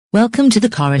Welcome to the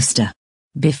Chorister.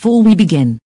 Before we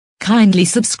begin, kindly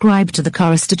subscribe to the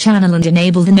Chorister channel and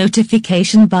enable the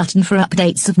notification button for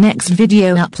updates of next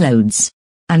video uploads.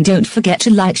 And don't forget to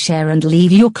like, share and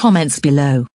leave your comments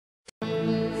below.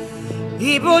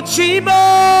 Igbo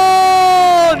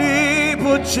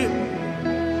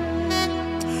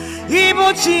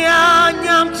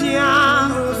anyam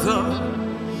tiaruzo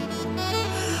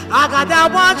agada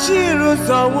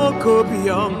wachiruzo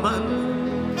wokobioma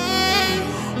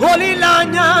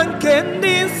olilanya nke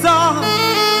ndị nsọ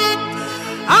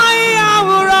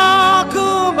ayawura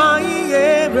kuma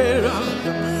iyerera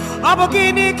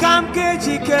abogini kamke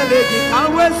jikele gi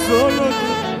kawe solo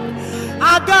gi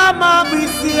agama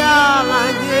bisia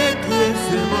anye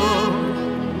kiesemo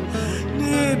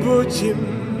nibuchim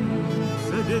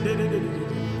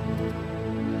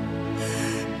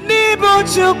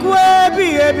nibuchukwu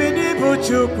ebi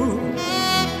nibuchukwu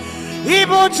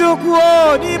Ibuchukwu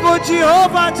nibu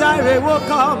Jehovah Jireh will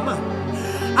come.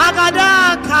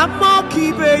 Agada kamo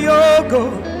kibe yogo.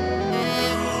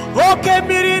 Oke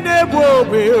miri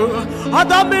nebuwe.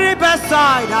 Odomiri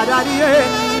beside adadiye.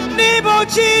 Nibu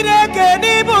Chineke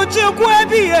nibuchukwu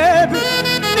ebi.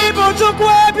 Nibuchukwu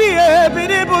ebi.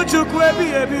 Nibuchukwu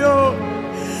ebi o.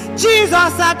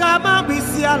 Jesus agama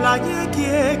bisi ala nyeki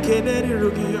ekeneri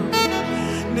rugiyo.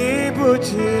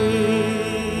 Nibuchi.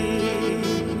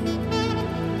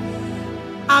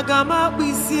 Agama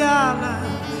bisiala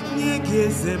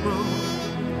nyegezemo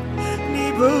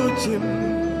nibuchim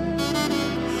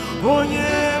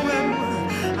onyewem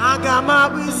agama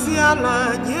bisiala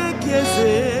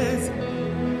nyegezez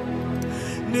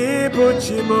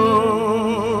nibuchimo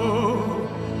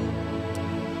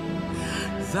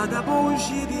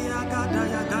zadaboji agada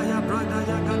ya brada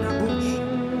ya gadaboji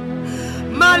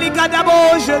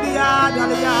malikadaboji ya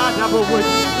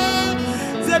daboji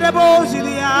the boji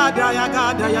the ada ya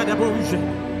gada ya the boji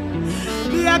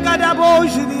the agada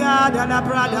boji the ada la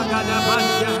brada gada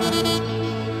banya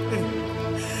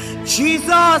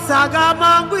Jesus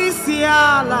agama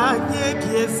gwisiala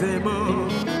nyekiezemo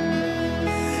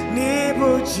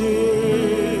nibuchi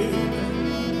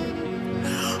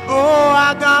oh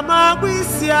agama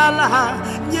gwisiala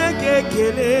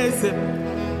nyekekeleze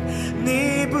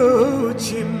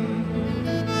nibuchi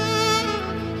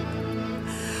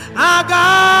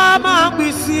Agama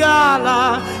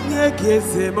bisiala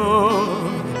nyegezemo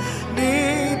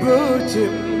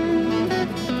nibuchim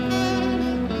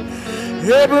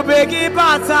ebubegi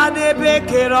bata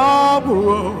nebekere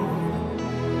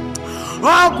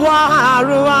ọgwụ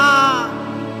arụa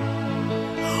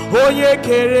onye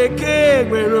kere eke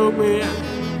nwere onwe ya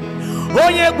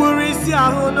onye gburu isi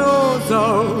ahụ n'ụzọ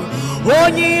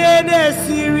onye ihe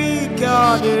na-esiri ike ọ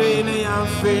dịrị ya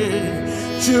mfe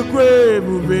Chukwu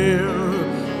ebube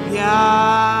ya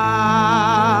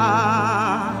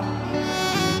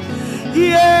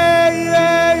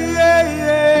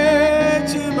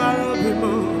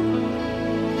chimarobimo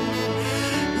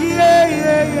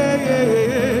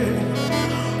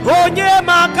onye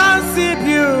makansi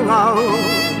biwa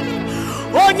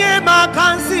onye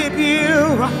makansi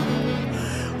biwa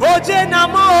oje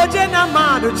na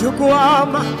madu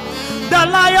Chukwuoma, the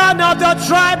Lion of the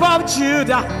tribe of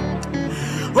Judah.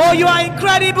 Oh, you are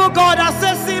incredible God,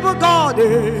 accessible God.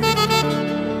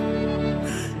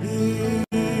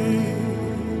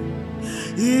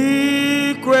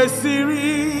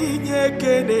 Ikwesiri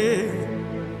nyekene.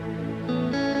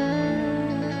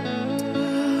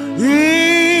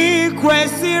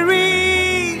 Ikwesiri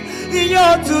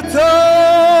inyotuto.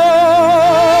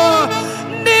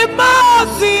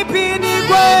 Nimosi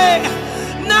binigwe.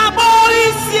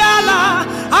 Namorisiala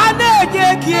anege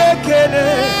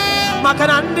kiekene.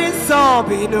 Makana ndị nsọ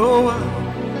bi n'ụwa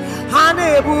ha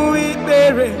na-ebu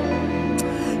ikpere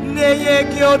na-enye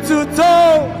gị otuto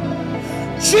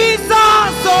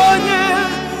Jizọs onye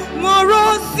nwụrụ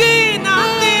si na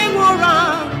ndị nwụrụ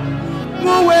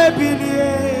anwụ wee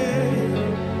bilie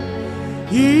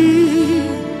ị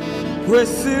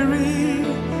kwesịrị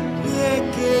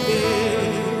ekele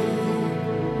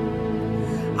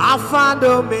Alpha and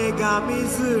Omega m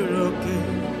zuru oke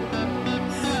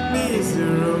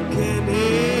Mizuro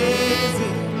kenezi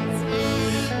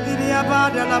Didi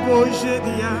abada la boje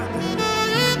diada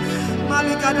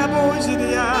Malika da boje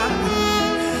diada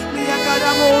Miyaka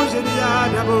da boje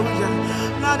diada boja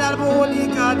Nada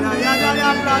bolika da yada ya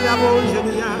brada boje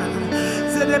diada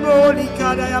Zede bolika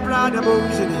da ya brada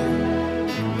boje diada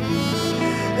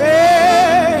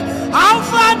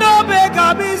Alpha and Omega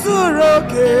mizuro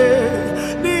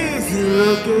kenezi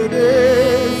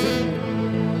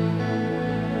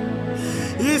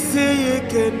Isi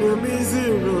kenu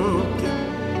mizuroke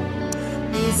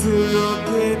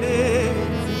ne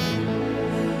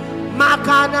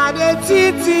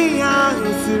n'etiti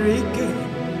anyị siri ike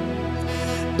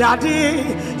Daddy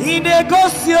ị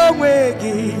na-egosi onwe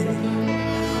gị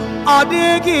ọ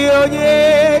dịghị onye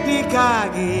dịka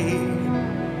gị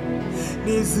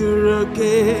n'izuru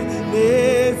oke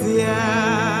n'ezie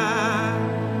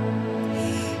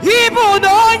ị bụ na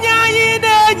onye anyị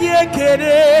na-enye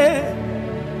ekele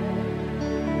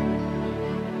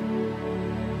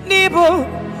n'ịbụ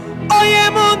onye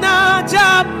mụ na-aja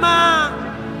mma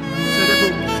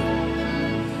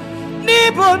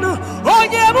n'ịbụ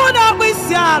onye mụ na-akpụ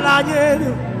isi ala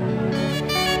nyelu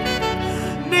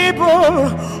n'ịbụ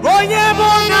onye mụ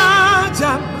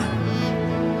na-aja mma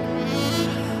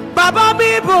Baba m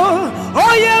ịbụ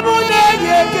onye mụ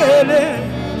na-enye ekele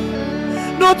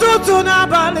n'ụtụtụ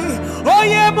n'abalị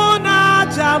onye mụ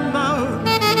na-aja mma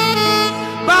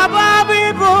Baba m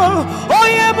ịbụ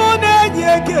onye mụ na-enye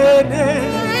ekele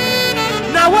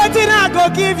na wetin I go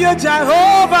give you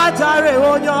Jehovah Jireh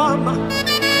onye ọma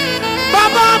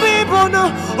Baba m ịbụ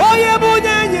onye mụ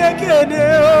na-enye ekele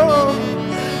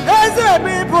eze m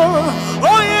ịbụ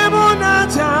onye mụ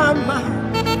na-aja mma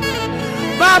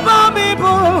Baba m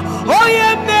ịbụ onye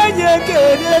m na-enye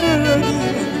ekele ruru gị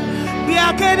bịa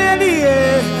kenelie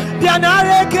bịa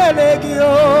nara ekele gị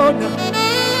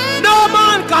no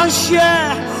man can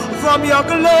share from your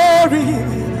glory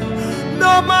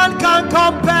no man can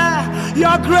compare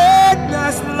your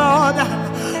greatness Lord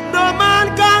no man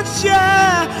can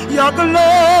share your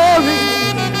glory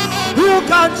who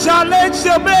can challenge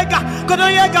the maker kono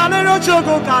ye galero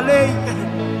chogo kale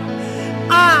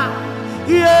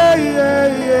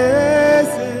yes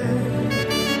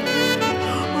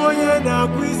onye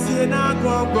na-agwụ isi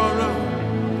na-agwọ ọgbọrọ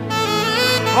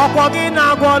ọkwọ gị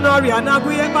na-agwọ n'ọrịa na-agwụ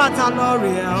ihe kpata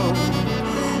n'ọrịa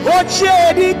ochie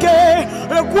dike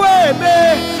ekweme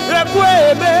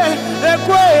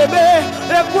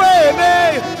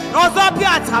ọzọ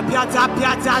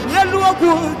pịata n'elu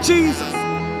okwu Jizọs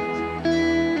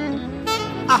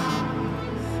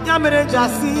ya mere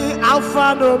jasi Alpha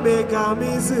na Omega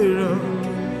mizuru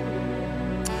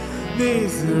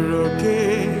oke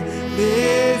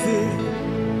n'ezie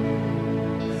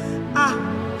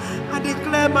I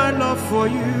declare my love for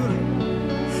you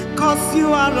cause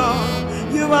you are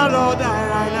Lord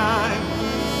that I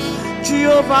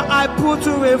Jehovah I put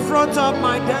you in front of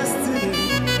my destiny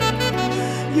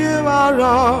you are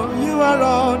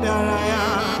Lord that I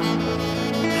am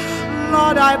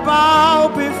Lord I bow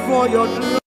before your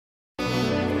throne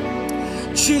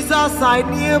Jesus I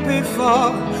kneel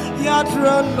before your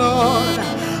throne Lord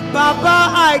Baba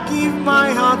I give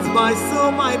my heart my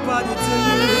soul my body to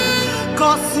you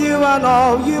cause you are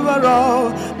all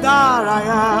that I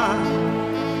am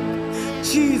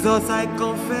Jesus I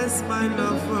confess my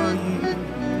love for you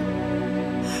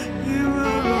you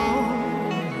are all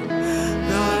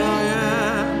that I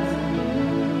am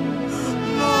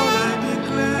Lord I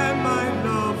declare my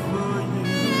love for you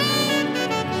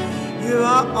you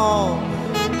are all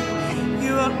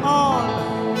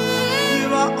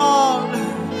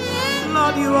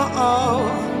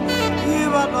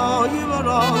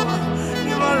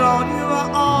Lord you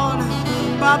are all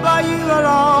Baba you are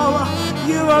all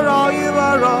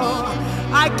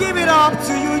I give it up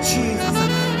to you Jesus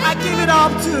I give it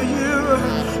up to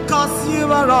you cause you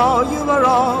are all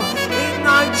in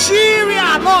Nigeria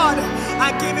Lord I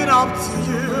give it up to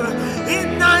you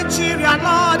in Nigeria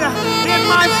Lord in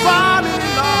my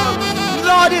family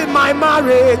Lord in my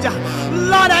marriage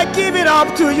Lord I give it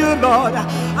up to you Lord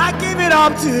I give it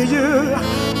up to you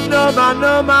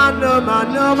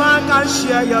no man can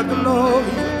share your glory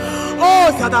oh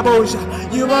Sadabosha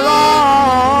you are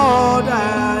all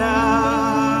that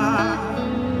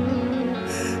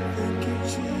thank you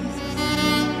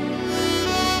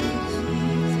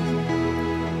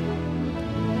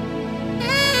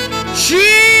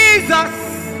Jesus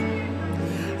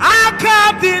I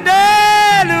come the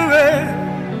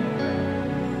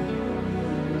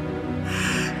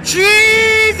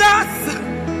Jesus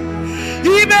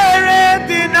He made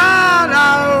the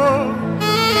nara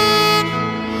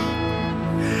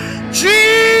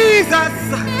Jesus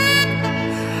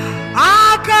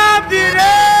I come the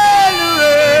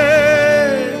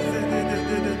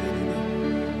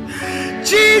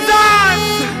Jesus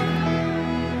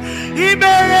He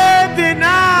made the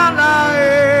nara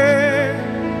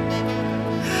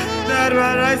that's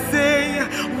what I say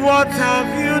what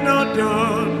have you not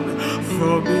done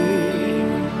for me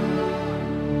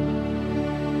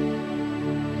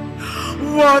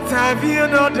what have you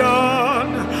not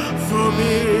done for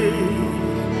me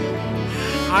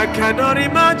I cannot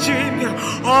imagine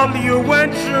all you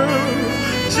went through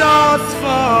just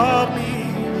for me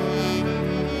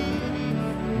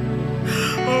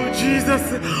oh Jesus Jesus,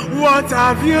 what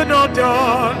have you not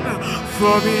done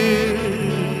for me?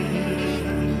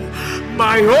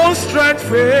 My whole strength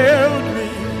failed me.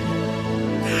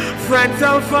 Friends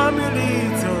and family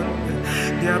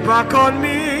turned their back on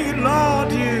me.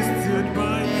 Lord, you stood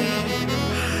by me.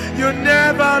 You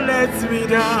never let me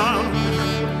down.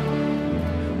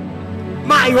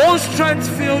 My whole strength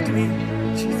failed me.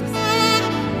 Jesus.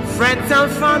 Friends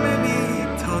and family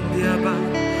turned their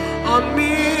back on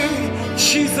me.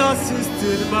 Jesus, you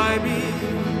stood by me.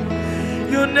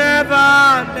 You never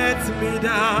let me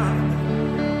down.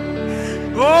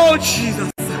 Oh,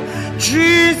 Jesus.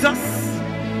 Jesus.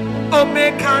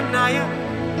 Omega Naya.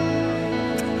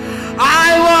 I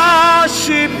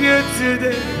worship you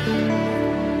today.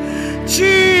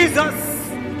 Jesus.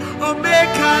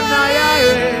 Omega Naya.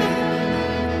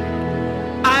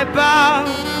 I bow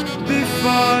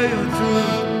before your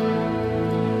throne.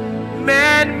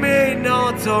 Men may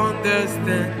not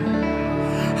understand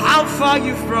how far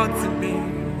you've brought to me.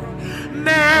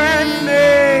 Men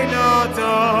may not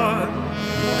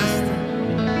understand.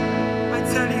 I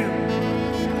tell you,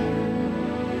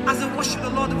 as I worship the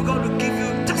Lord, we're going to give you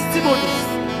testimonies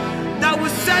that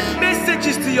will send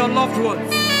messages to your loved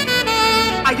ones.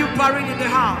 Are you buried in the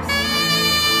house?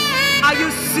 Are you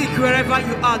sick wherever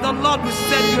you are? The Lord will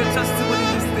send you a testimony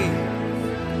this day.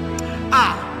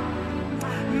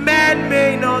 Men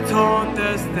may not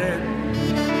understand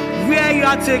where you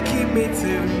are taking me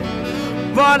to,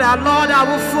 but Lord, I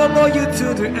will follow you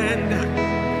to the end.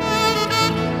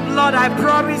 Lord, I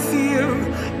promise you,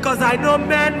 because I know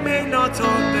men may not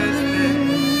understand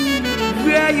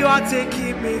where you are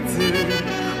taking me to,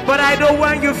 but I know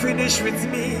when you finish with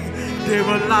me, they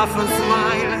will laugh and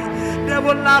smile. They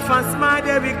will laugh and smile,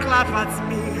 they will clap at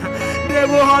me. They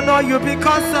will honor you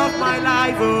because of my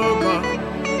life, oh God.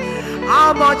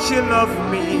 How much you love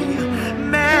me,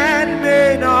 men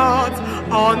may not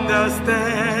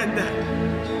understand.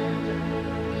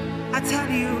 I tell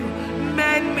you,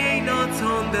 men may not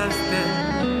understand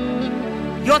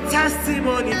your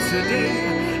testimony today.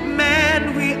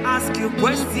 Men will ask you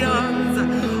questions.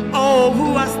 Oh,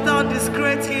 who has done this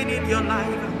great thing in your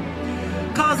life?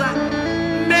 Cause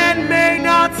men may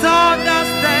not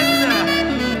understand.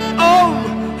 Oh,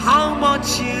 how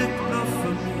much you love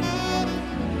for me.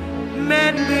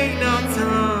 Men may not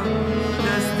understand.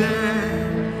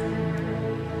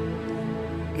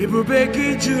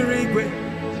 Ebubeki jirigwe,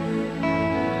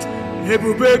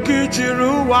 ebubeki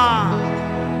jiruwa,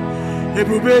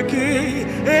 ebubeki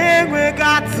enwe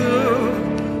gatu,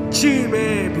 chime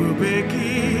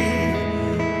ebubeki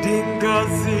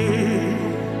dingozi.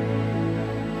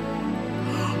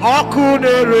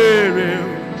 Okunerere,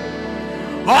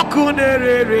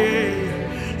 okunerere,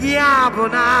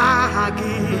 yabuna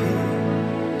hagi.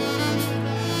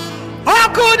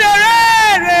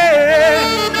 Okunerere,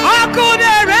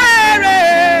 okunerere,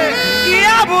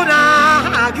 yabuna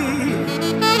hagi.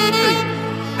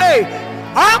 Hey,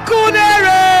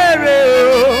 okunerere,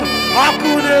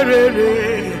 okunerere,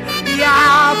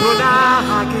 yabuna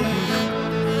hagi.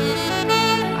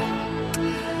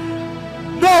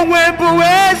 No wembu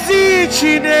ezi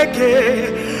chineke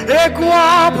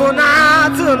ekwabuna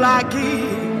tulagi.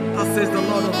 Thus says the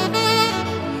Lord of hosts.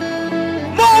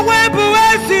 No wembu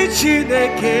ezi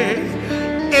chineke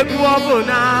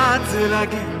ekwabuna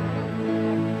tulagi.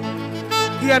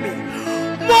 Hear me.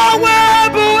 No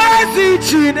wembu ezi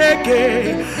chineke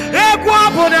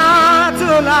ekwabuna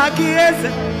tulagi.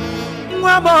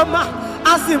 Nwa mama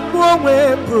asi mo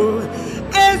wembu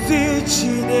ezi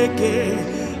chineke.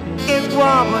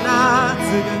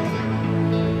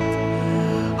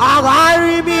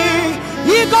 Agarimi,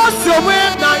 he goes to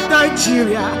win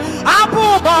Nigeria. Abu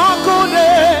Bakune,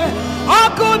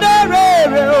 Akune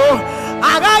Rero,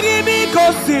 Agarimi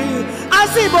Kosi,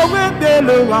 Asibo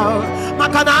Wendelua,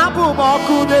 Makanabu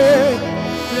Bakune,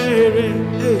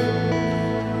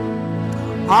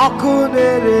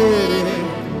 Akune Rere,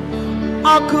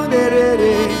 Akune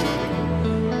Rere,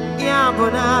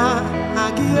 Yabona,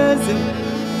 Agiese.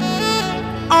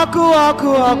 Aku,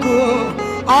 aku, aku,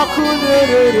 aku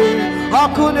nerere,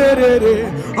 aku nerere,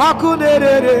 aku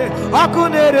nerere, aku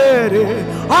nerere,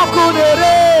 aku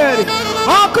nerere,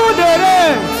 aku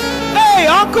nerere, hey,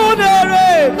 aku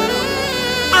nerere,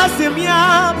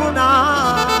 asimia buna,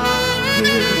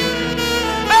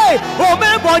 hey,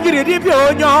 ome bonjiri di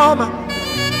pionyoma,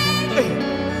 hey,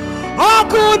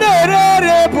 aku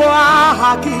nerere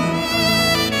buahaki.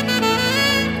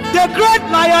 The great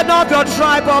lion of your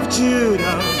tribe of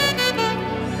Judah.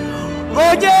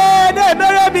 Oh yeah, they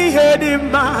may be heading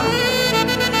man.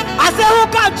 I say who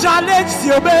can challenge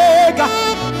the Omega?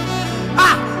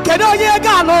 Ah, can you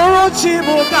get no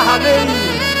chimu gale?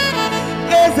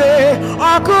 eze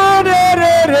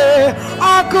akunerere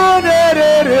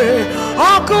akunerere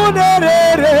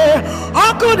akunerere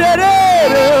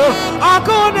akunerere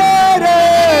akunerere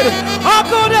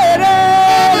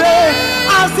akunerere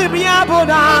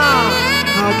asimiabona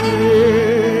agi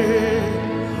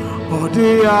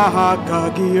odia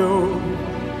hakagio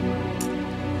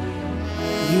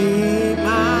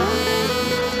ima.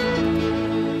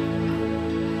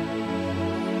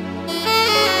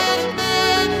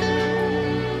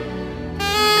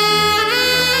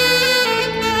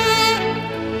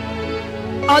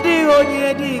 Onye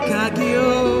dịka gị o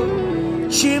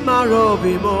chimara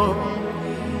obi m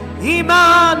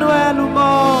Emmanuel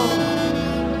mo,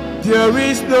 there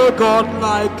is no God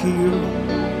like you.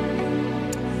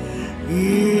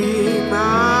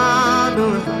 Emmanuel,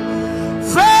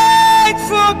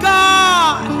 faithful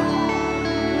God,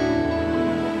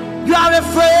 you are a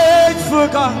faithful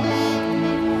God.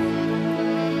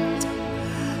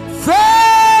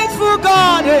 Faithful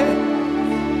God,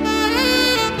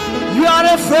 you are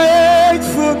a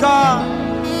faithful God.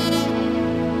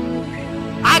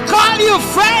 I call you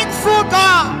faithful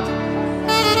God.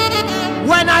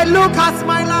 When I look at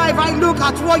my life, I look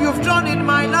at what you've done in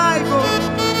my life. Oh.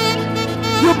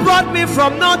 You brought me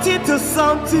from nothing to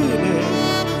something.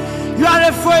 You are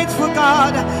a faithful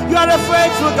God. You are a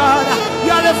faithful God.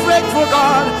 You are a faithful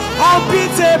God.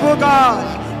 Unbeatable God.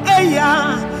 Hey,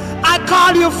 yeah. I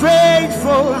call you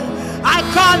faithful. I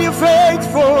call you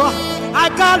faithful. I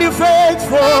call you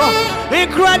faithful,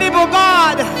 incredible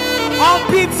God,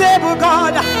 unbeatable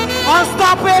God,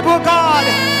 unstoppable God.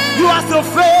 You are so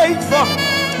faithful.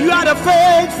 You are the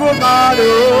faithful God.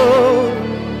 Oh,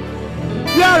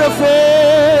 you are a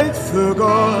faithful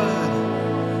God.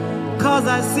 'Cause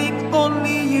I sing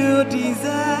only you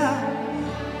deserve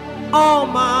all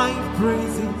my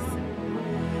praises.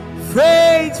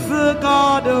 Faithful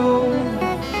God, oh,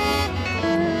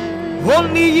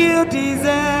 only you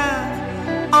deserve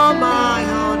all my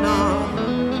honor.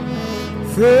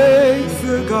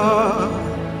 Faithful God,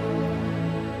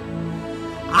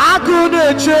 I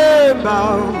couldn't chamber,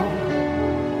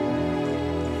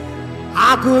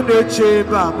 I couldn't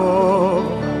chamber more,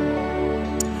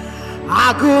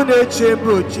 I couldn't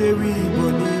chamber Jerry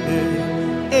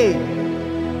Bonine. Hey,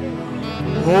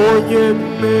 oh yeah,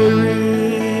 Mary.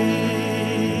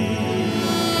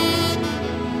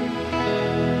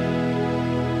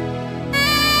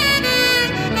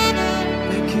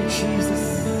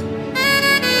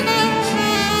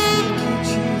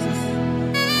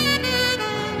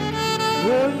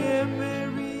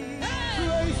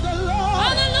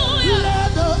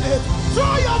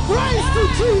 Throw your praise to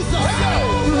Jesus.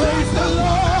 Praise the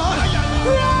Lord.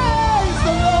 Praise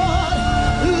the Lord.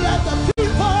 Let the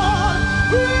people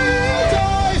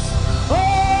rejoice.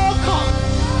 Oh, come.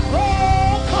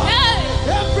 Oh, come.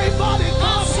 Everybody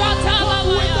come. Come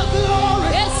with the glory.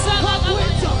 Come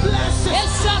with your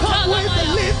blessings. Come with the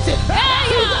lifting.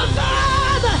 To the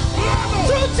Father.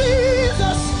 Through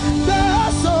Jesus the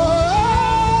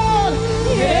Son.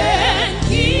 Yeah.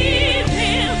 Give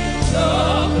him the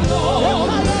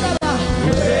glory.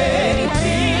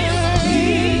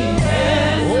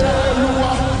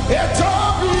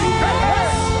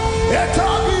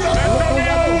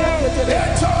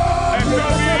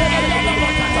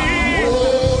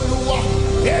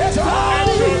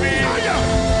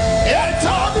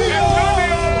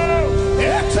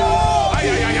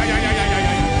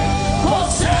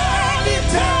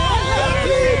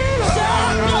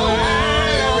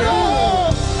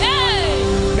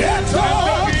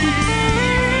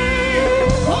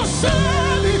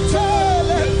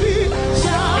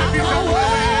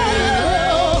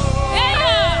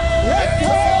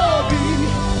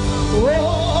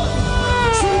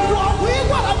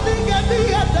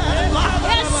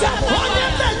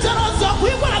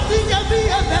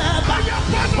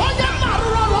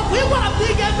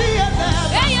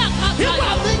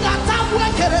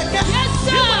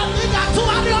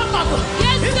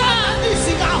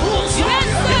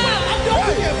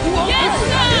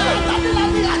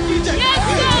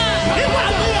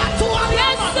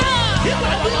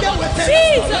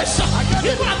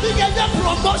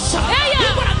 Promotion.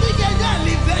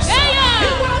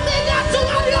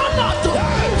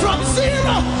 From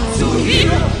zero to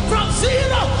hero, from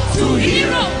zero to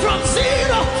hero, from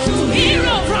zero to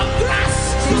hero, from grass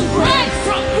to grace,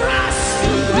 from grass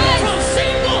to grace, from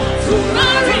single to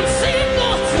married,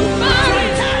 single to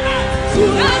married, from tenant to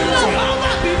heaven.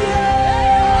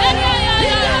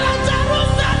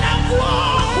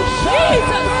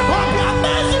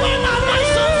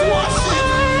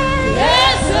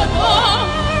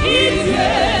 Jesus.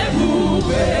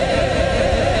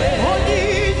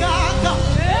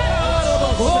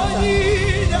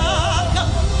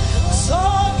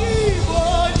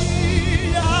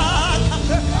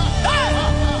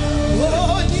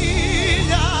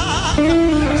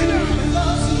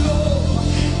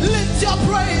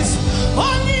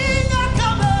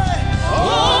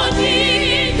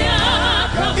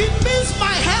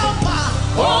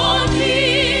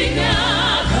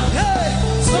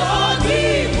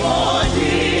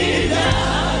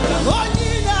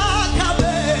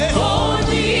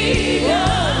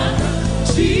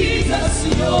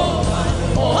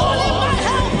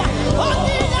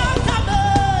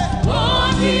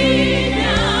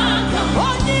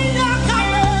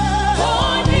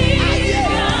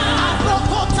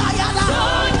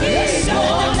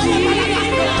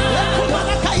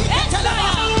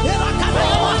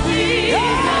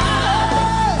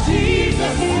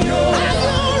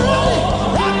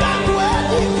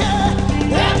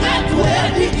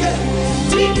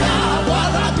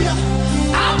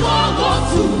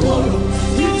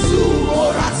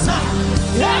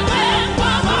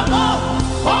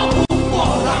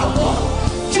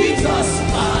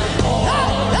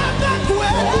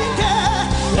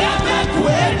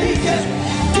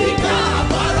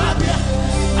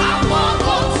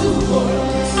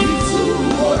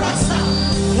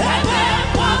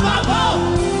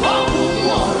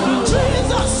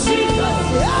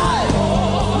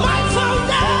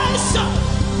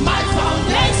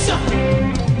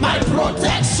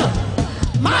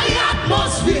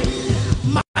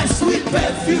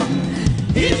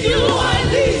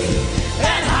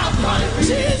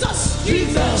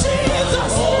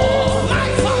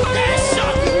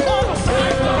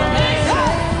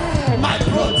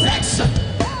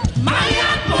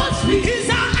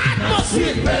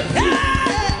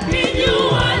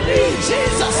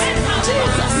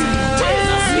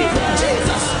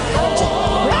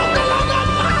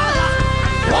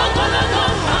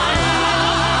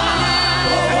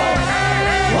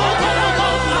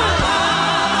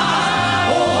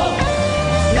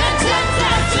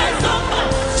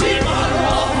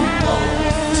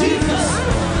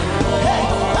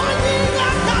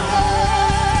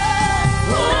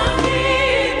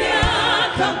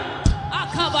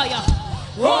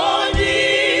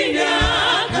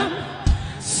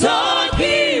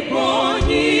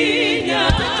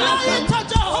 crying to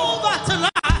Jehovah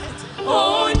tonight.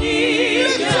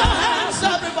 Lift your hands,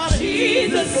 everybody.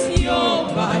 Jesus, you're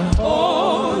my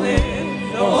only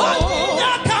Lord.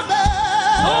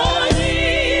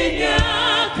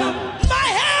 My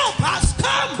help has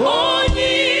come.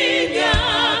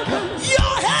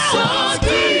 Your help has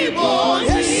come.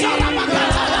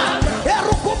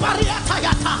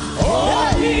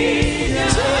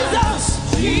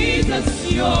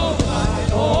 Jesus, you're my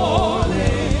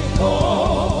only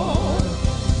Lord.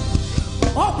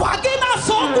 Okwagina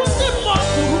songu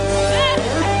simwaku.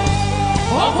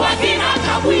 Okwagina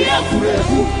kabuye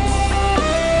kureku.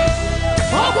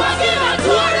 Okwagina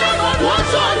tuare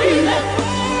mwadwazolile.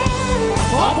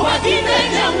 Okwagina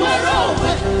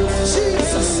nyamwerowe.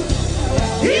 Jesus.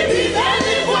 Ibi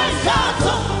neni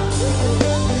mwekato.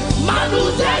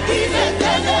 Manuzekine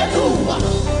teneluwa.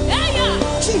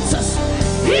 Jesus.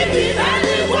 Ibi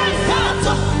neni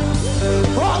mwekato.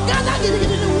 Ogana gini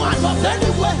the one of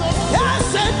anywhere.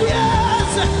 Yes and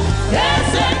yes.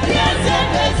 Yes and yes and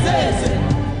yes.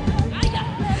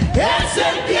 Yes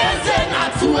and yes and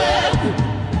not to help.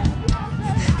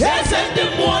 Yes and the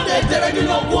one that there is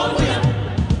no one with.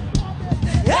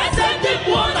 Yes and the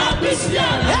one that be still.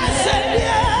 Yes and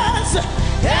yes.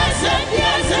 Yes and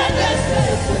yes and yes.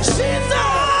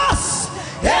 Jesus.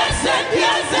 Yes and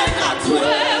yes and not to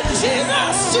help.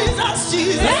 Jesus.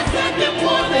 Yes and the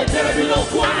one that there is no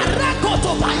one.